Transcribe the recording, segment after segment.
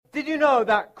did you know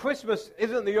that Christmas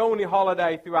isn't the only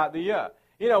holiday throughout the year?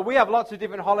 You know, we have lots of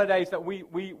different holidays that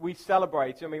we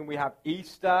celebrate. I mean, we have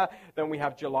Easter, then we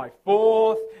have July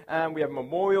 4th, and we have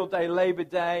Memorial Day, Labor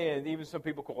Day, and even some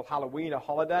people call Halloween a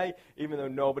holiday, even though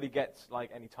nobody gets,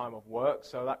 like, any time off work,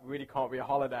 so that really can't be a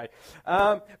holiday.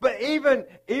 But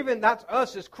even that's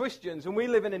us as Christians, and we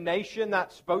live in a nation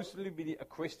that's supposed to be a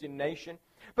Christian nation.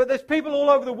 But there's people all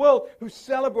over the world who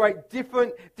celebrate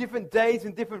different days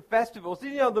and different festivals.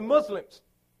 You know, the Muslims,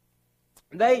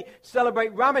 they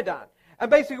celebrate Ramadan. And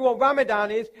basically what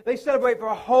Ramadan is, they celebrate for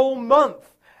a whole month.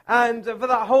 And for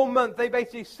that whole month, they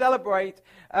basically celebrate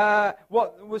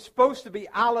what was supposed to be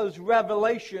Allah's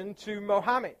revelation to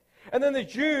Muhammad. And then the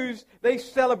Jews, they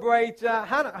celebrate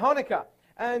Hanukkah.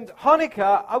 And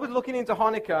Hanukkah, I was looking into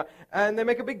Hanukkah, and they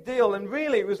make a big deal. And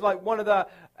really, it was like one of the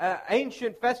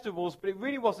ancient festivals, but it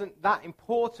really wasn't that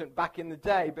important back in the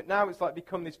day. But now it's like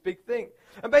become this big thing.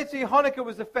 And basically, Hanukkah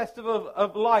was the festival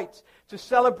of lights to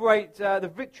celebrate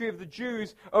the victory of the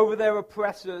Jews over their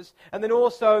oppressors, and then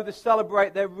also to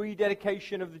celebrate their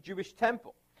rededication of the Jewish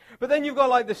temple. But then you've got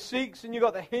like the Sikhs, and you've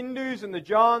got the Hindus and the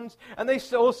Jains, and they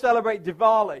all celebrate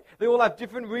Diwali. They all have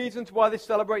different reasons why they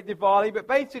celebrate Diwali, but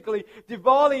basically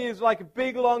Diwali is like a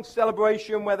big long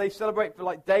celebration where they celebrate for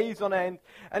like days on end,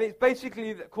 and it's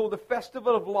basically called the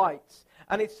Festival of Lights,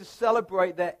 and it's to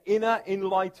celebrate their inner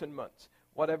enlightenment,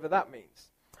 whatever that means.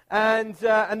 And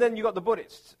then you've got the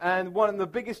Buddhists, and one of the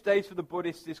biggest days for the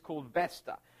Buddhists is called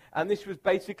Vesta. And this was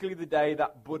basically the day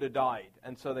that Buddha died.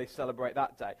 And so they celebrate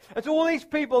that day. And so all these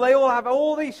people, they all have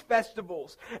all these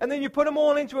festivals. And then you put them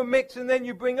all into a mix, and then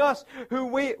you bring us, who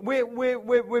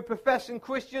we're professing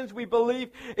Christians. We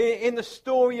believe in the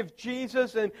story of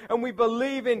Jesus, and we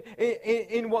believe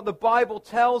in what the Bible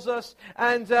tells us.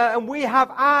 And we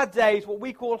have our days, what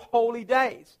we call holy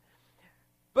days.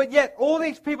 But yet, all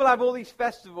these people have all these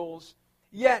festivals,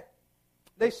 yet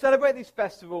they celebrate these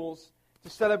festivals to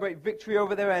celebrate victory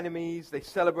over their enemies. They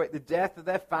celebrate the death of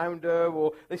their founder,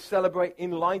 or they celebrate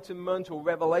enlightenment or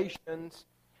revelations.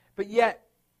 But yet,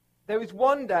 there is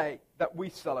one day that we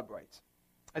celebrate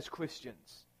as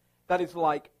Christians that is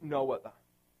like no other.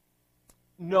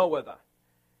 No other.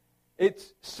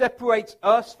 It separates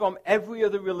us from every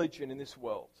other religion in this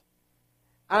world.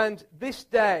 And this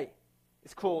day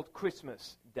is called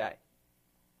Christmas Day.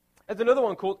 There's another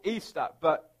one called Easter,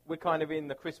 but we're kind of in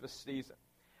the Christmas season.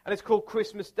 And it's called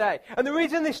Christmas Day. And the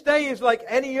reason this day is like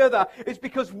any other is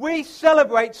because we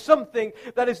celebrate something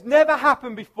that has never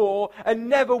happened before and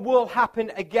never will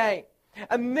happen again.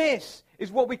 And this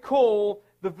is what we call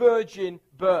the virgin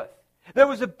birth. There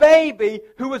was a baby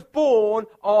who was born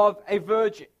of a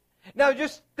virgin. Now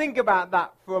just think about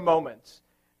that for a moment.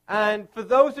 And for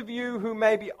those of you who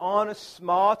maybe aren't as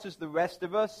smart as the rest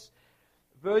of us,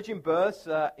 virgin births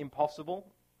are impossible.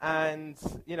 And,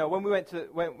 you know,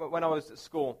 when I was at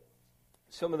school,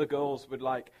 some of the girls would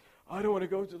like, I don't want to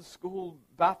go to the school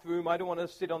bathroom, I don't want to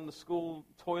sit on the school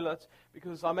toilet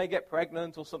because I may get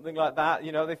pregnant or something like that.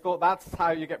 You know, they thought that's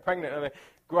how you get pregnant. I mean,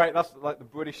 great, that's like the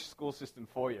British school system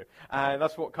for you. And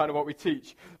that's what we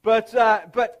teach. But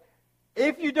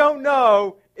if you don't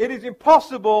know, it is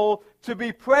impossible to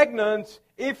be pregnant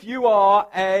if you are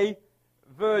a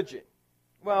virgin.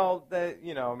 Well,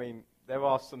 there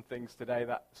are some things today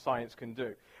that science can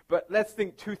do. But let's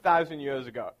think 2,000 years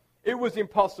ago. It was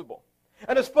impossible.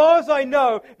 And as far as I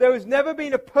know, there has never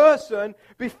been a person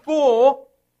before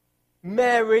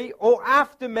Mary or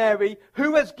after Mary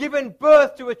who has given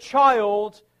birth to a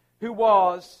child who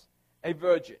was a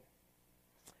virgin.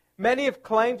 Many have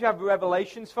claimed to have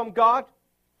revelations from God.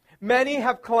 Many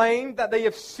have claimed that they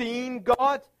have seen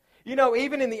God. You know,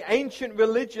 even in the ancient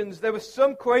religions, there were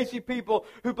some crazy people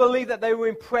who believed that they were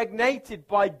impregnated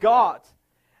by God.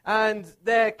 And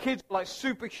their kids were like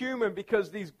superhuman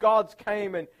because these gods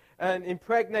came and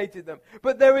impregnated them.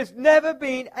 But there has never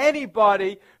been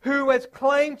anybody who has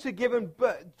claimed to give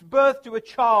birth to a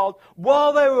child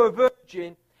while they were a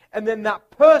virgin, and then that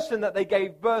person that they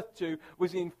gave birth to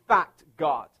was in fact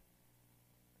God.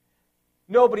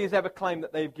 Nobody has ever claimed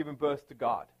that they've given birth to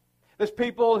God. There's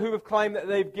people who have claimed that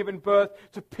they've given birth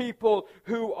to people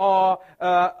who are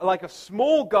like a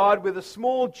small God with a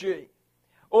small g.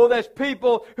 Or there's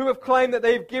people who have claimed that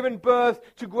they've given birth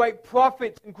to great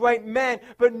prophets and great men,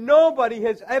 but nobody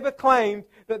has ever claimed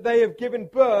that they have given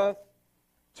birth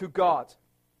to God.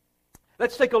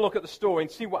 Let's take a look at the story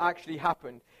and see what actually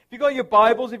happened. If you've got your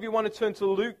Bibles, if you want to turn to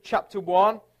Luke chapter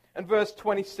 1 and verse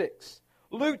 26.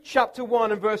 Luke chapter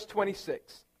 1 and verse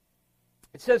 26.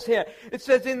 It says here,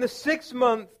 in the 6th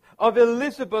month of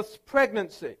Elizabeth's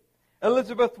pregnancy.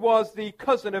 Elizabeth was the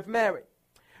cousin of Mary.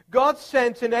 God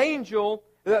sent an angel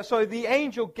the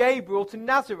angel Gabriel to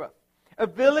Nazareth, a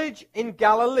village in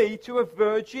Galilee, to a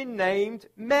virgin named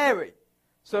Mary.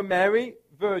 So Mary,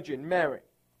 virgin, Mary.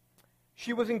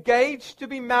 She was engaged to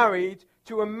be married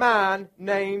to a man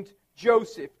named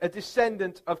Joseph, a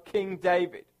descendant of King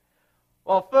David.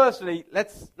 Well, firstly,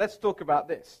 let's talk about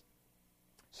this.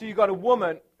 So you've got a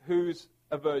woman who's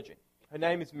a virgin. Her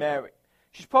name is Mary.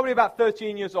 She's probably about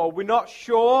 13 years old. We're not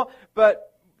sure,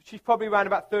 but she's probably around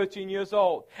about 13 years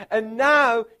old. And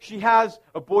now she has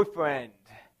a boyfriend.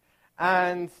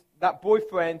 And that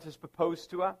boyfriend has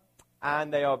proposed to her,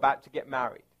 and they are about to get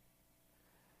married.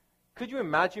 Could you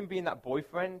imagine being that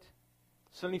boyfriend,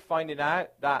 suddenly finding out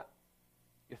that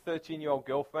your 13-year-old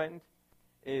girlfriend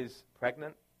is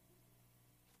pregnant?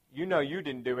 You know you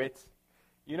didn't do it.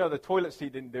 You know the toilet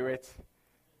seat didn't do it.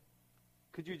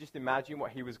 Could you just imagine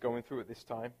what he was going through at this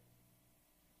time?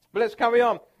 But let's carry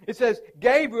on. It says,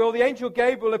 Gabriel, the angel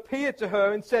Gabriel, appeared to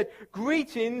her and said,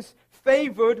 "Greetings,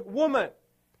 favored woman."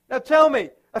 Now tell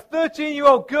me, a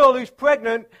 13-year-old girl who's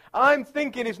pregnant, I'm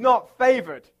thinking is not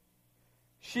favored.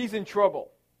 She's in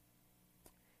trouble.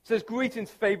 It says,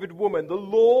 "Greetings, favored woman. The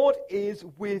Lord is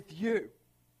with you."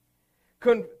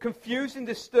 Confused and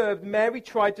disturbed, Mary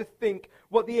tried to think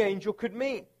what the angel could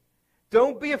mean.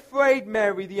 "Don't be afraid,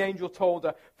 Mary," the angel told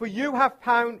her, "for you have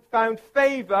found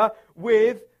favor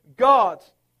with God.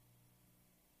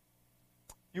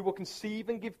 You will conceive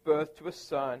and give birth to a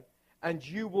son, and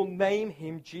you will name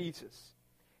him Jesus.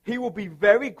 He will be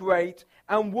very great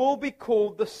and will be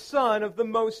called the Son of the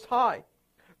Most High.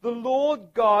 The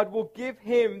Lord God will give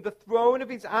him the throne of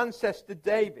his ancestor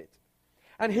David,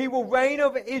 and he will reign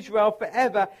over Israel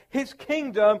forever. His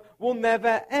kingdom will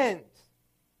never end."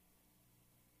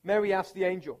 Mary asked the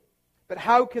angel, "But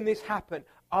how can this happen?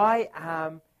 I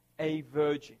am a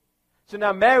virgin." So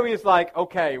now Mary is like,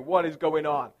 okay, what is going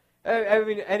on?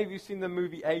 Any of you seen the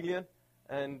movie Alien?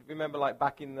 And remember, like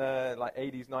back in the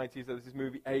 80s, 90s, there was this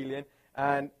movie Alien.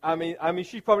 And I mean,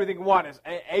 she's probably thinking, what, has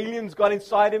aliens got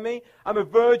inside of me? I'm a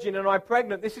virgin and I'm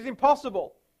pregnant. This is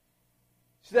impossible.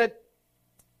 She said,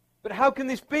 "But how can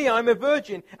this be? I'm a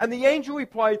virgin." And the angel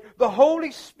replied, "The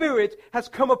Holy Spirit has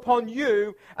come upon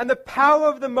you, and the power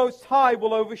of the Most High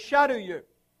will overshadow you.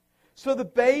 So the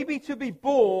baby to be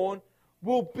born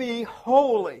will be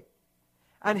holy,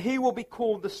 and he will be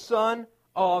called the Son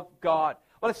of God."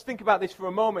 Well, let's think about this for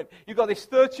a moment. You've got this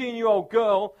 13-year-old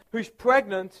girl who's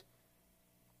pregnant.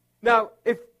 Now,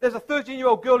 if there's a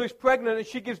 13-year-old girl who's pregnant and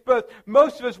she gives birth,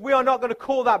 most of us, we are not going to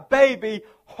call that baby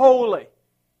holy.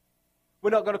 We're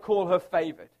not going to call her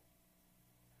favored.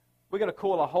 We're going to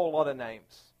call her a whole lot of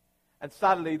names. And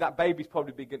sadly, that baby's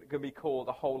probably going to be called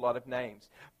a whole lot of names.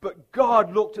 But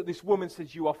God looked at this woman and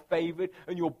says, "You are favored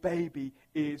and your baby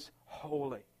is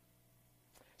holy."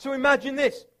 So imagine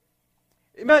this.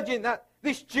 Imagine that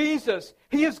this Jesus,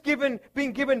 he has been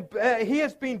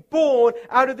born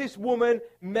out of this woman,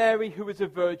 Mary, who is a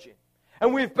virgin.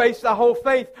 And we've based our whole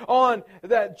faith on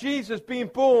that Jesus being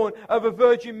born of a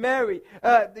Virgin Mary.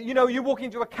 You walk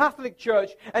into a Catholic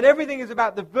church and everything is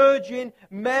about the Virgin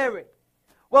Mary.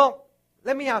 Well,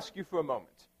 let me ask you for a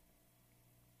moment.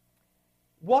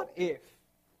 What if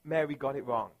Mary got it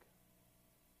wrong?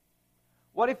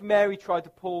 What if Mary tried to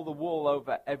pull the wool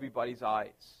over everybody's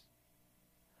eyes?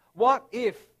 What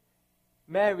if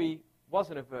Mary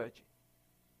wasn't a virgin?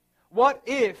 What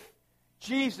if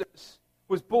Jesus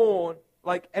was born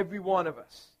like every one of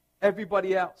us,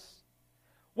 everybody else?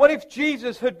 What if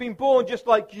Jesus had been born just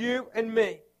like you and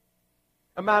me?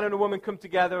 A man and a woman come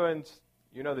together and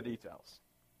you know the details.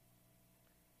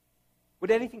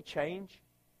 Would anything change?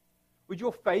 Would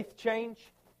your faith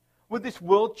change? Would this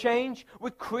world change?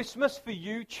 Would Christmas for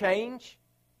you change?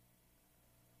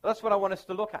 Well, that's what I want us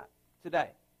to look at today.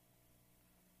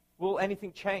 Will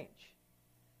anything change?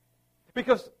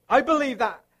 Because I believe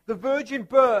that the virgin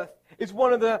birth is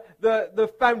one of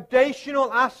the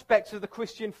foundational aspects of the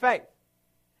Christian faith.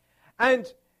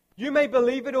 And you may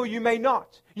believe it or you may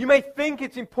not. You may think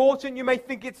it's important, you may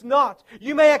think it's not.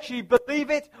 You may actually believe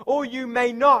it or you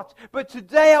may not. But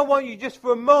today I want you just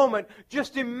for a moment,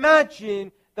 just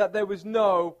imagine that there was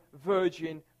no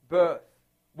virgin birth.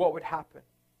 What would happen?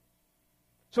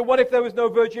 So what if there was no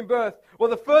virgin birth? Well,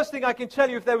 the first thing I can tell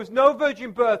you, if there was no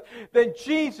virgin birth, then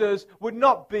Jesus would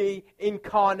not be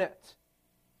incarnate.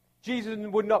 Jesus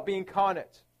would not be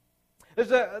incarnate.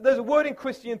 There's a word in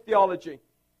Christian theology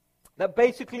that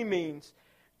basically means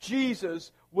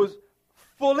Jesus was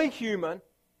fully human,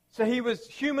 so he was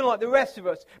human like the rest of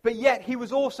us, but yet he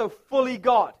was also fully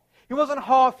God. He wasn't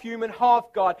half human,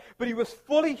 half God, but he was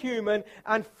fully human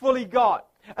and fully God.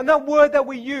 And that word that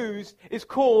we use is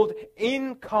called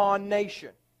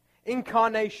incarnation.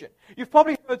 incarnation. You've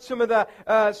probably heard some of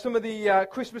the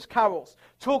Christmas carols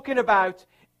talking about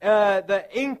the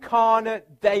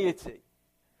incarnate deity.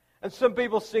 And some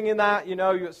people singing that,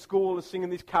 you're at school and singing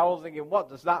these carols thinking, what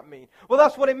does that mean? Well,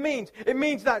 that's what it means. It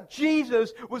means that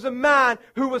Jesus was a man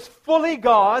who was fully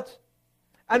God,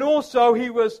 and also he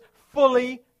was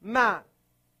fully man.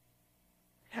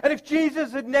 And if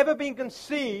Jesus had never been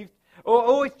conceived,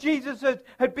 or if Jesus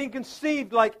had been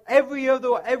conceived like every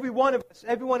one of us,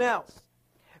 everyone else,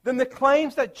 then the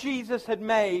claims that Jesus had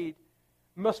made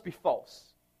must be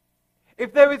false.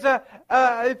 If there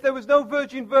was no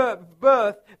virgin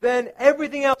birth, then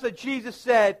everything else that Jesus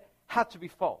said had to be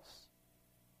false.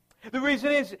 The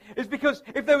reason is because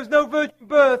if there was no virgin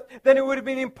birth, then it would have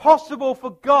been impossible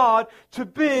for God to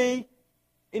be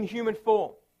in human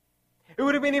form. It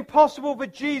would have been impossible for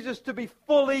Jesus to be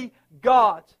fully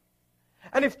God.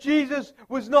 And if Jesus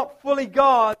was not fully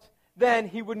God, then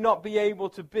he would not be able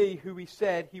to be who he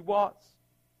said he was.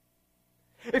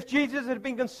 If Jesus had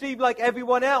been conceived like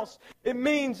everyone else, it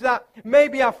means that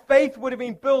maybe our faith would have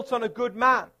been built on a good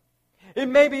man. It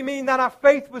maybe mean that our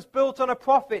faith was built on a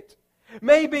prophet.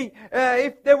 Maybe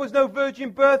if there was no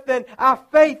virgin birth, then our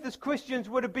faith as Christians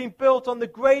would have been built on the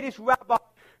greatest rabbi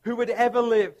who had ever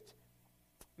lived.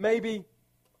 Maybe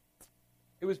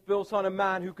it was built on a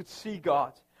man who could see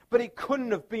God, but it couldn't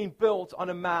have been built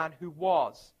on a man who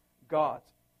was God.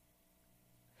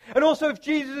 And also, if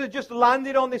Jesus had just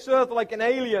landed on this earth like an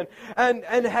alien and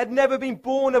had never been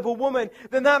born of a woman,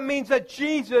 then that means that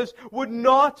Jesus would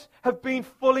not have been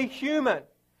fully human,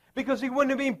 because he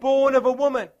wouldn't have been born of a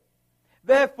woman.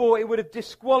 Therefore, it would have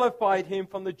disqualified him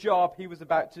from the job he was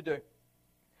about to do.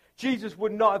 Jesus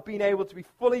would not have been able to be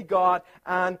fully God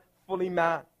and fully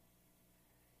man.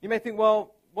 You may think,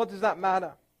 well, what does that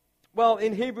matter? Well,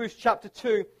 in Hebrews chapter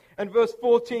 2 and verse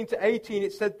 14 to 18,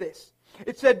 it said this.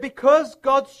 It said, because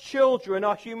God's children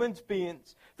are human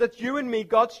beings, that you and me,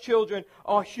 God's children,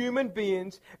 are human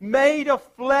beings, made of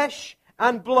flesh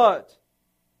and blood.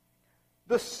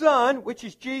 The Son, which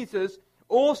is Jesus,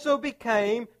 also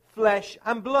became flesh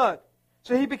and blood.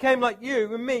 So he became like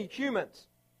you and me, humans.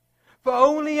 For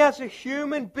only as a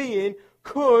human being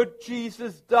could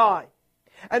Jesus die.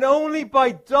 And only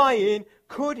by dying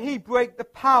could he break the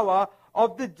power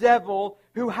of the devil,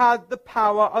 who had the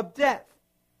power of death.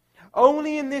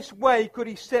 Only in this way could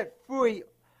he set free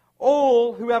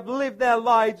all who have lived their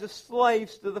lives as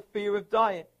slaves to the fear of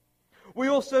dying. We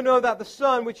also know that the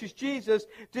Son, which is Jesus,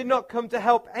 did not come to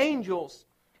help angels.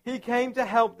 He came to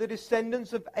help the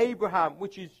descendants of Abraham,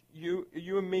 which is you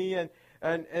and me, and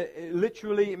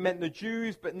literally it meant the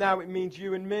Jews, but now it means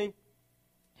you and me.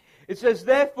 It says,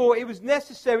 therefore, it was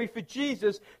necessary for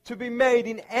Jesus to be made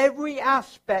in every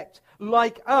aspect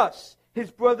like us, his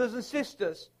brothers and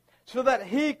sisters, so that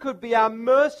he could be our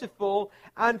merciful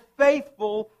and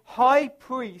faithful high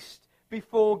priest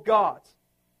before God.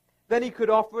 Then he could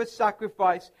offer a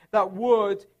sacrifice that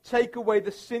would take away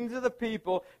the sins of the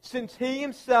people. Since he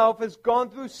himself has gone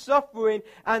through suffering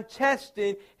and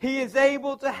testing, he is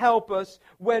able to help us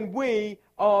when we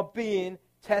are being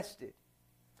tested.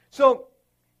 So,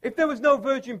 if there was no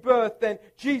virgin birth, then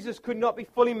Jesus could not be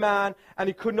fully man and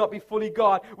he could not be fully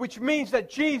God, which means that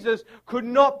Jesus could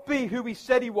not be who he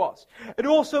said he was. It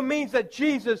also means that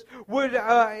Jesus would,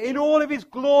 in all of his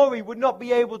glory, would not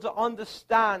be able to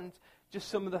understand just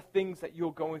some of the things that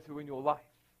you're going through in your life.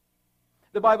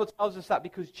 The Bible tells us that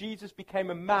because Jesus became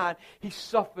a man, he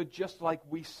suffered just like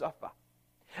we suffer.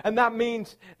 And that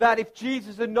means that if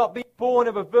Jesus had not been born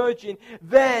of a virgin,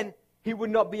 then he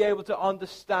would not be able to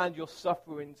understand your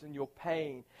sufferings and your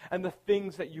pain and the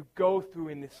things that you go through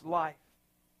in this life.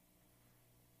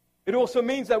 It also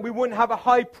means that we wouldn't have a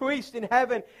high priest in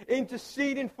heaven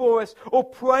interceding for us or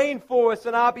praying for us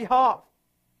on our behalf.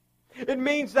 It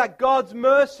means that God's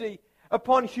mercy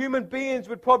upon human beings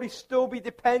would probably still be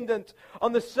dependent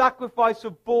on the sacrifice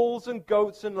of bulls and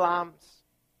goats and lambs.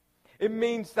 It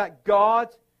means that God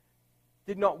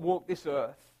did not walk this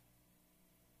earth.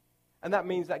 And that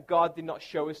means that God did not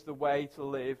show us the way to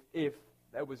live if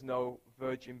there was no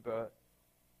virgin birth.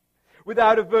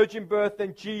 Without a virgin birth,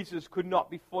 then Jesus could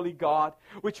not be fully God,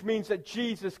 which means that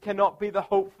Jesus cannot be the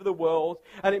hope for the world,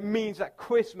 and it means that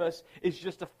Christmas is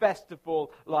just a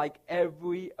festival like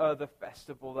every other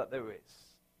festival that there is.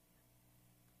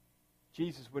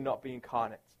 Jesus would not be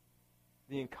incarnate,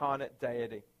 the incarnate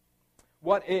deity.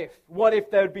 What if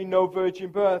there would be no virgin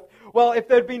birth? Well, if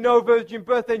there would be no virgin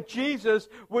birth, then Jesus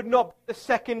would not be the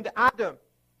second Adam.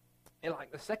 You're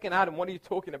like, the second Adam, what are you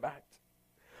talking about?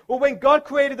 Well, when God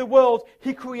created the world,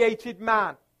 he created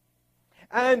man.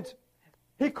 And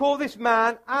he called this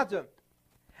man Adam.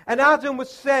 And Adam was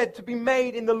said to be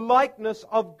made in the likeness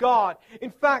of God. In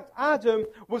fact, Adam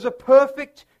was a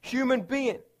perfect human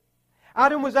being.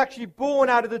 Adam was actually born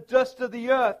out of the dust of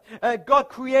the earth. God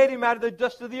created him out of the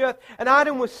dust of the earth. And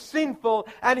Adam was sinful,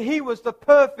 and he was the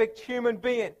perfect human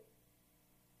being.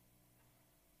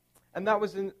 And that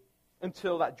was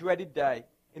until that dreaded day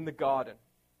in the garden,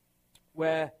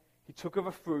 where he took of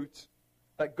a fruit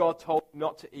that God told him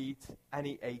not to eat, and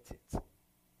he ate it.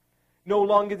 No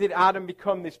longer did Adam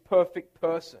become this perfect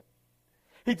person.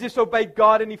 He disobeyed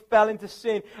God and he fell into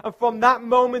sin. And from that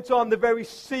moment on, the very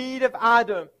seed of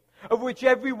Adam, of which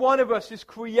every one of us is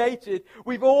created,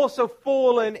 we've also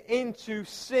fallen into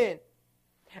sin.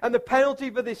 And the penalty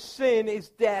for this sin is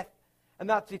death, and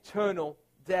that's eternal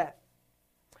death.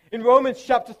 In Romans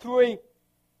chapter 3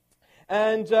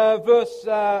 and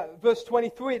verse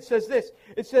 23, it says this.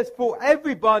 It says, for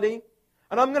everybody,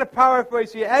 and I'm going to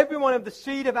paraphrase here, everyone of the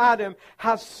seed of Adam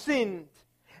has sinned,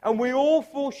 and we all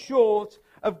fall short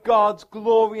of God's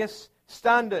glorious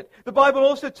standard. The Bible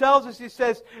also tells us, it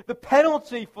says, the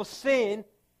penalty for sin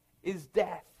is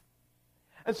death.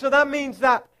 And so that means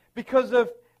that because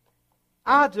of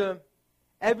Adam,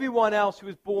 everyone else who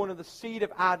was born of the seed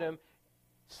of Adam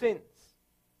sins.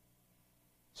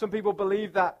 Some people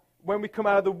believe that when we come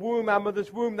out of the womb, our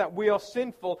mother's womb, that we are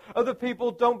sinful. Other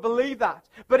people don't believe that.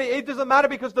 But it doesn't matter,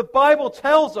 because the Bible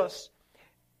tells us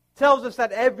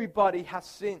that everybody has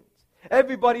sinned.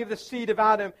 Everybody of the seed of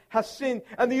Adam has sinned.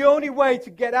 And the only way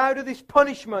to get out of this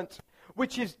punishment,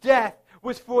 which is death,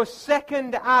 was for a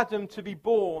second Adam to be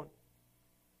born.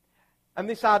 And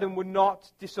this Adam would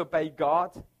not disobey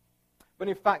God, but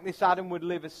in fact this Adam would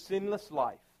live a sinless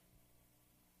life.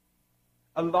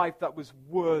 A life that was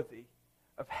worthy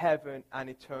of heaven and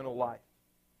eternal life.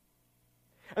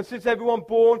 And since everyone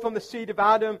born from the seed of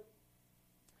Adam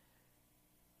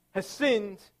has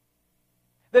sinned,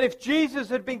 that if Jesus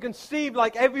had been conceived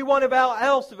like every one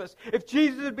else of us, if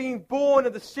Jesus had been born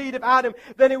of the seed of Adam,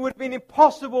 then it would have been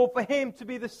impossible for him to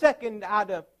be the second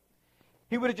Adam.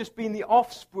 He would have just been the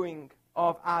offspring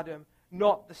of Adam,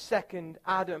 not the second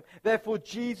Adam. Therefore,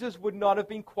 Jesus would not have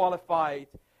been qualified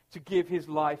to give his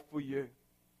life for you.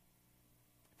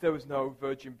 There was no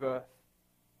virgin birth.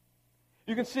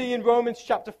 You can see in Romans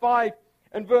chapter 5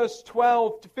 and verse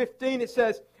 12 to 15, it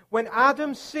says, when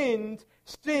Adam sinned,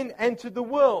 sin entered the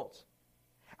world.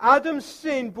 Adam's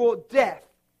sin brought death.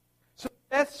 So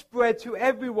death spread to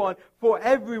everyone, for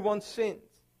everyone sinned.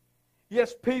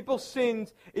 Yes, people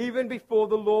sinned even before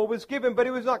the law was given, but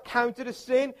it was not counted as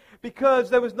sin because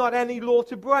there was not any law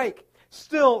to break.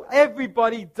 Still,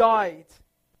 everybody died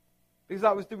because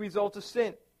that was the result of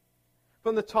sin.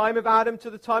 From the time of Adam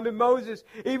to the time of Moses,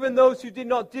 even those who did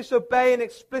not disobey an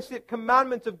explicit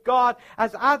commandment of God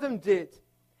as Adam did.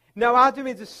 Now Adam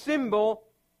is a symbol,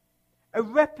 a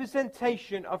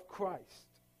representation of Christ,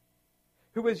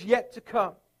 who is yet to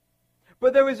come.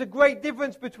 But there is a great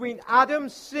difference between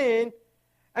Adam's sin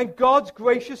and God's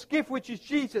gracious gift, which is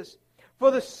Jesus.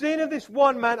 For the sin of this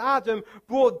one man, Adam,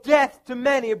 brought death to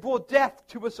many. It brought death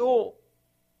to us all.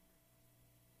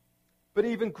 But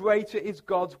even greater is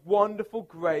God's wonderful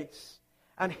grace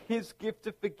and his gift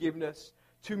of forgiveness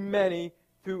to many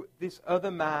through this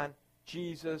other man,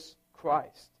 Jesus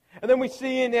Christ. And then we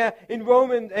see in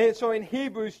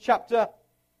Hebrews chapter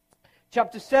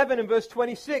 7 and verse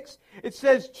 26, it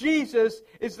says Jesus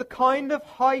is the kind of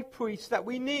high priest that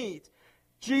we need.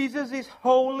 Jesus is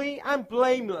holy and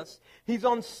blameless. He's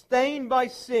unstained by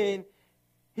sin.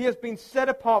 He has been set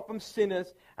apart from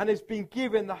sinners and has been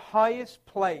given the highest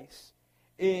place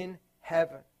in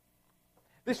heaven.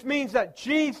 This means that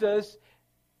Jesus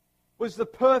was the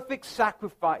perfect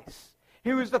sacrifice.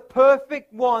 He was the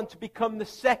perfect one to become the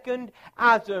second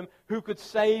Adam who could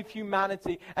save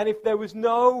humanity. And if there was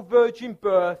no virgin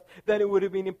birth, then it would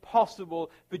have been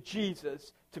impossible for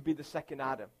Jesus to be the second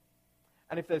Adam.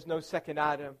 And if there's no second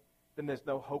Adam, then there's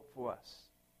no hope for us.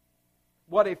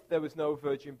 What if there was no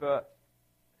virgin birth?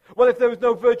 Well, if there was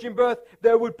no virgin birth,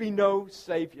 there would be no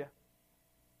Savior.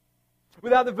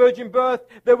 Without the virgin birth,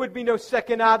 there would be no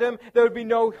second Adam. There would be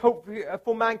no hope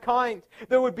for mankind.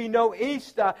 There would be no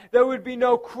Easter. There would be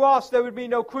no cross. There would be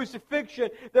no crucifixion.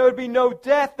 There would be no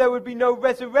death. There would be no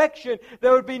resurrection.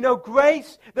 There would be no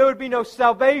grace. There would be no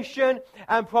salvation.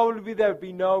 And probably there would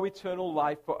be no eternal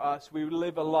life for us. We would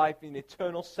live a life in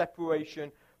eternal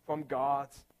separation from God.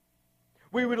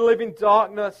 We would live in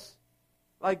darkness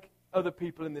like other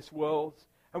people in this world.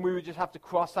 And we would just have to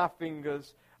cross our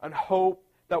fingers and hope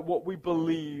that what we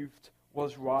believed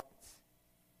was right.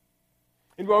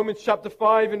 In Romans chapter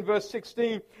 5 and verse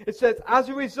 16, it says, as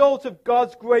a result of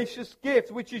God's gracious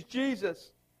gift, which is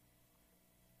Jesus,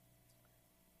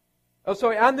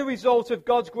 And the result of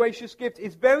God's gracious gift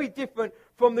is very different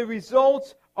from the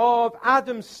result of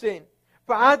Adam's sin.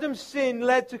 For Adam's sin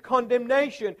led to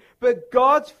condemnation, but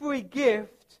God's free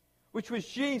gift, which was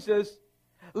Jesus,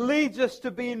 leads us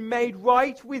to being made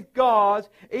right with God,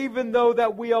 even though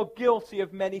that we are guilty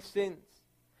of many sins.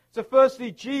 So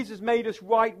firstly, Jesus made us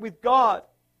right with God.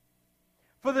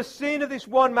 For the sin of this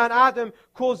one man, Adam,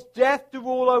 caused death to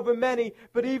rule over many,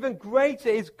 but even greater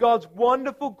is God's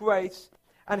wonderful grace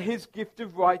and His gift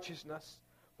of righteousness.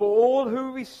 For all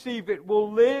who receive it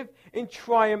will live in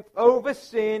triumph over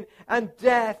sin and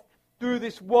death through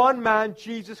this one man,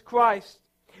 Jesus Christ.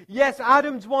 Yes,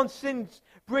 Adam's one sin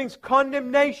brings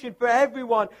condemnation for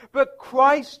everyone, but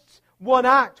Christ's one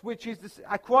act, which is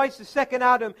Christ, the second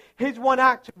Adam, His one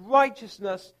act of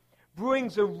righteousness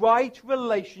brings a right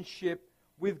relationship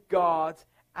with God,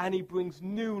 and He brings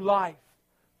new life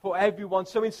for everyone.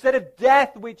 So instead of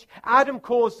death, which Adam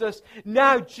caused us,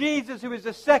 now Jesus, who is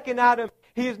the second Adam,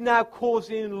 He is now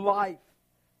causing life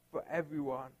for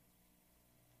everyone.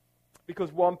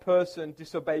 Because one person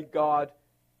disobeyed God,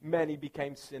 many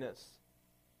became sinners.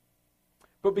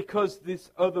 But because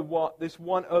this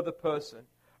one other person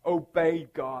obeyed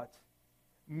God,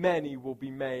 many will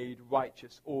be made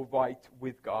righteous or right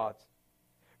with God.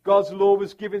 God's law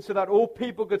was given so that all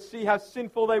people could see how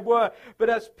sinful they were. But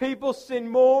as people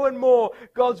sinned more and more,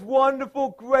 God's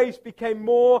wonderful grace became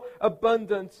more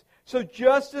abundant. So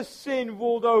just as sin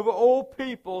ruled over all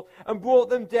people and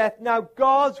brought them death, now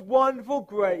God's wonderful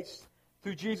grace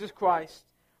through Jesus Christ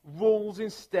rules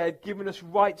instead, giving us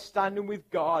right standing with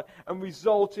God and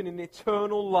resulting in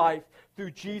eternal life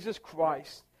through Jesus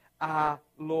Christ our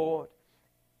Lord.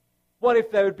 What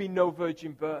if there would be no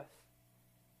virgin birth?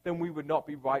 Then we would not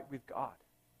be right with God.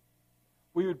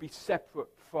 We would be separate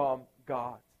from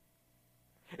God.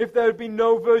 If there had been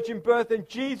no virgin birth, then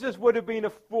Jesus would have been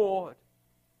a fraud.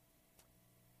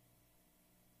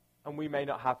 And we may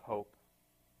not have hope.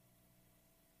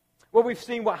 Well, we've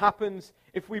seen what happens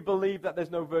if we believe that there's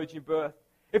no virgin birth.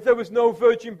 If there was no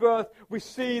virgin birth, we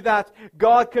see that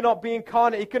God cannot be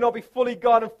incarnate. He cannot be fully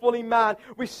God and fully man.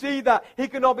 We see that He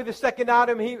cannot be the second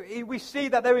Adam. We see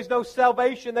that there is no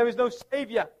salvation. There is no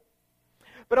Savior.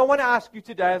 But I want to ask you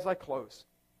today as I close.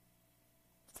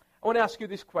 I want to ask you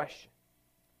this question.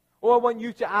 Or I want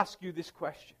you to ask you this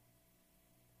question.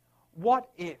 What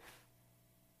if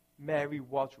Mary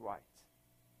was right?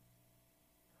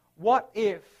 What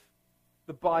if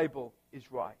the Bible is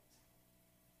right?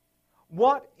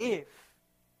 What if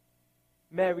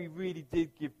Mary really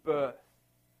did give birth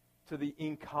to the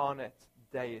incarnate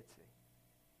deity?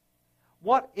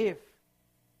 What if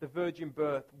the virgin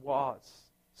birth was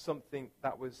something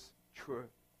that was true?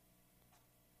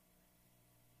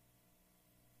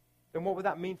 Then what would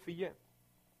that mean for you?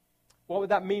 What would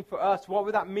that mean for us? What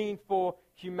would that mean for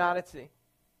humanity?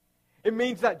 It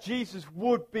means that Jesus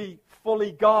would be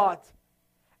fully God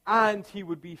and He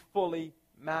would be fully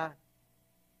man.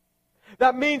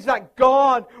 That means that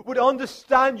God would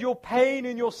understand your pain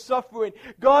and your suffering.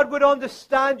 God would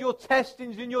understand your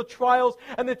testings and your trials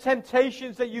and the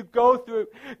temptations that you go through.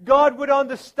 God would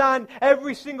understand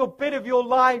every single bit of your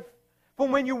life.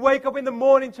 From when you wake up in the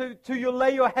morning to you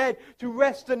lay your head to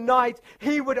rest at night.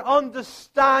 He would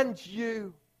understand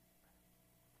you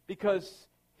because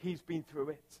He's been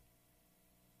through it.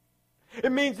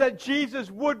 It means that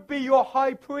Jesus would be your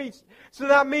high priest. So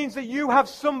that means that you have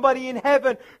somebody in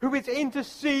heaven who is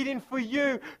interceding for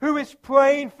you, who is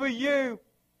praying for you.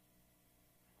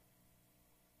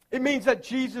 It means that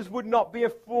Jesus would not be a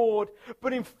fraud,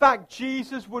 but in fact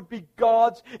Jesus would be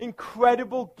God's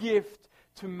incredible gift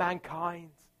to mankind.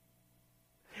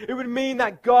 It would mean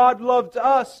that God loved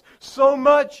us so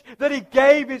much that He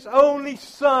gave His only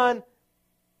Son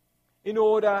in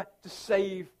order to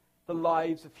save the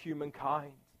lives of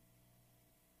humankind.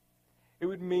 It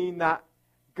would mean that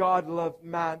God loved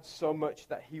man so much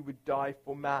that He would die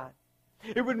for man.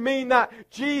 It would mean that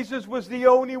Jesus was the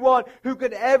only one who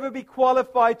could ever be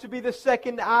qualified to be the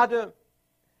second Adam.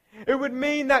 It would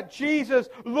mean that Jesus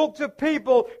looked at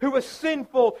people who were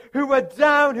sinful, who were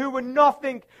down, who were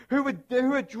nothing, who were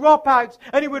dropouts,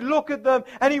 and He would look at them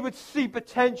and He would see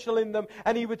potential in them,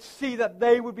 and He would see that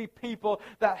they would be people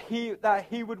that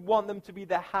He would want them to be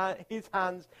His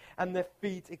hands and their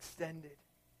feet extended.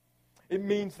 It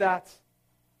means that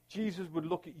Jesus would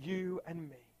look at you and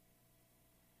me,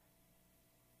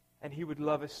 and He would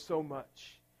love us so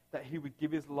much that He would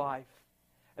give His life.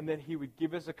 And then He would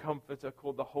give us a comforter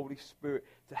called the Holy Spirit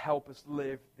to help us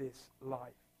live this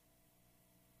life.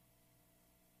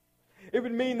 It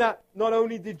would mean that not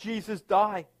only did Jesus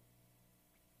die,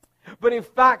 but in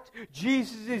fact,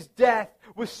 Jesus' death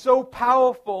was so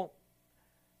powerful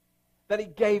that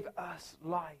it gave us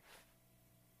life.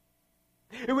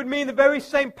 It would mean the very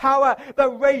same power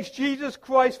that raised Jesus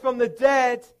Christ from the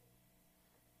dead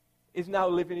is now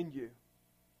living in you.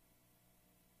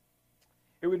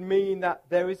 It would mean that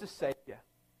there is a Savior.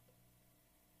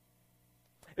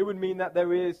 It would mean that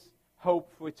there is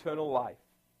hope for eternal life.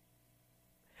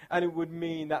 And it would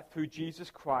mean that through Jesus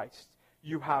Christ,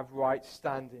 you have right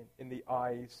standing in the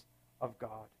eyes of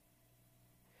God.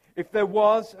 If there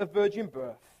was a virgin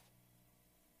birth,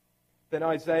 then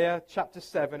Isaiah chapter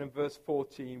 7 and verse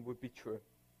 14 would be true.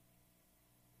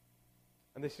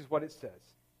 And this is what it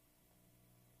says.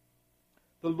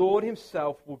 The Lord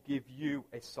himself will give you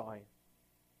a sign.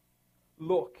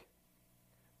 Look,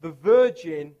 the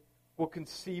virgin will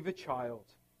conceive a child.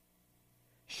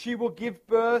 She will give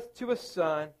birth to a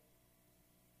son,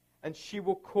 and she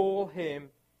will call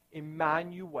him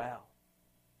Emmanuel,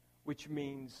 which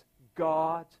means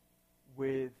God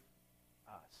with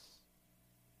us.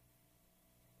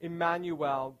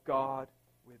 Emmanuel, God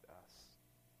with us.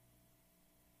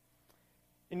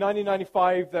 In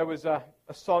 1995, there was a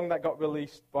song that got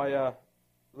released by a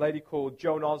lady called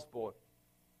Joan Osborne.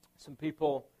 Some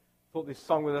people thought this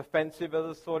song was offensive,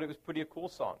 others thought it was pretty a cool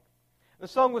song. The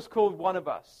song was called One of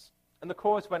Us. And the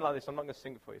chorus went like this. I'm not going to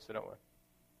sing it for you, so don't worry.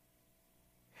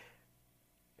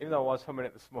 Even though I was humming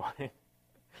it this morning.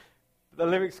 But the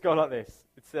lyrics go like this.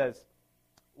 It says,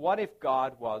 what if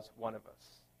God was one of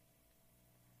us?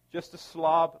 Just a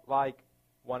slob like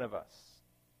one of us.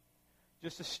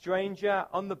 Just a stranger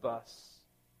on the bus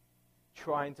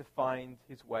trying to find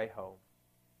his way home.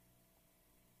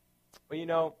 Well, you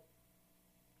know,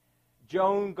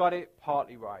 Joan got it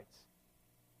partly right.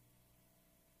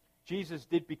 Jesus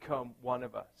did become one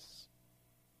of us.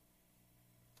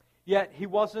 Yet he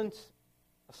wasn't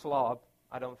a slob,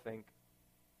 I don't think.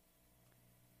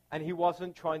 And he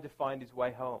wasn't trying to find his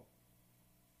way home.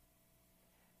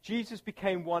 Jesus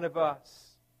became one of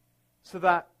us so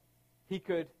that he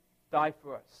could die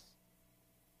for us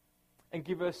and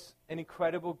give us an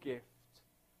incredible gift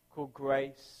called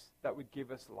grace that would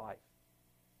give us life.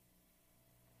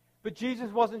 But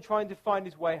Jesus wasn't trying to find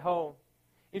his way home.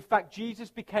 In fact,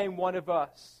 Jesus became one of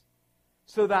us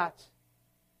so that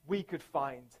we could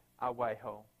find our way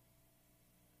home.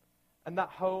 And that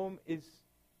home is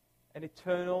an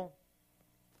eternal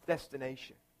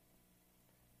destination,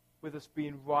 with us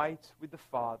being right with the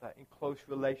Father, in close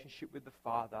relationship with the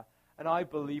Father. And I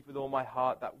believe with all my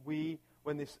heart that we,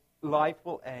 when this life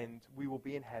will end, we will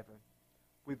be in heaven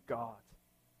with God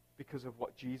because of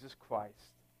what Jesus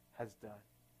Christ has done.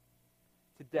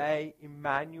 Today,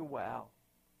 Emmanuel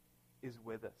is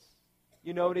with us.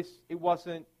 You notice it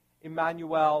wasn't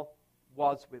Emmanuel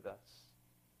was with us,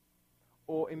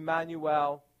 or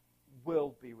Emmanuel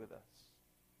will be with us.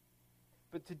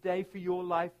 But today, for your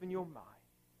life and your mind,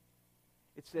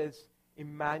 it says,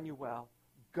 Emmanuel,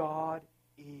 God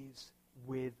is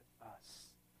with us.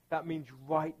 That means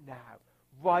right now,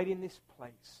 right in this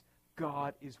place,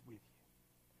 God is with you.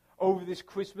 Over this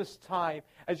Christmas time,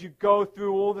 as you go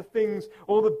through all the things,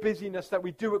 all the busyness that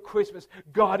we do at Christmas,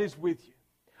 God is with you.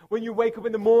 When you wake up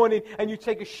in the morning and you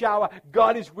take a shower,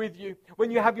 God is with you.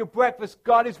 When you have your breakfast,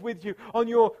 God is with you. On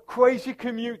your crazy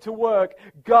commute to work,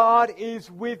 God is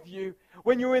with you.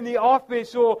 When you're in the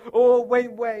office or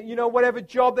when you know, whatever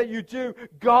job that you do,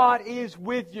 God is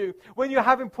with you. When you're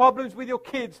having problems with your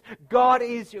kids, God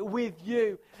is with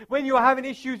you. When you're having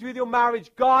issues with your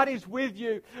marriage, God is with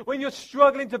you. When you're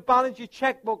struggling to balance your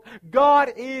checkbook,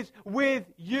 God is with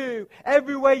you.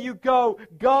 Everywhere you go,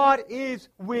 God is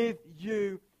with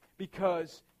you,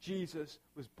 because Jesus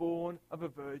was born of a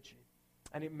virgin,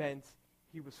 and it meant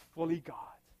he was fully God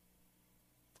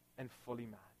and fully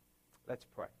man. Let's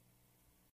pray.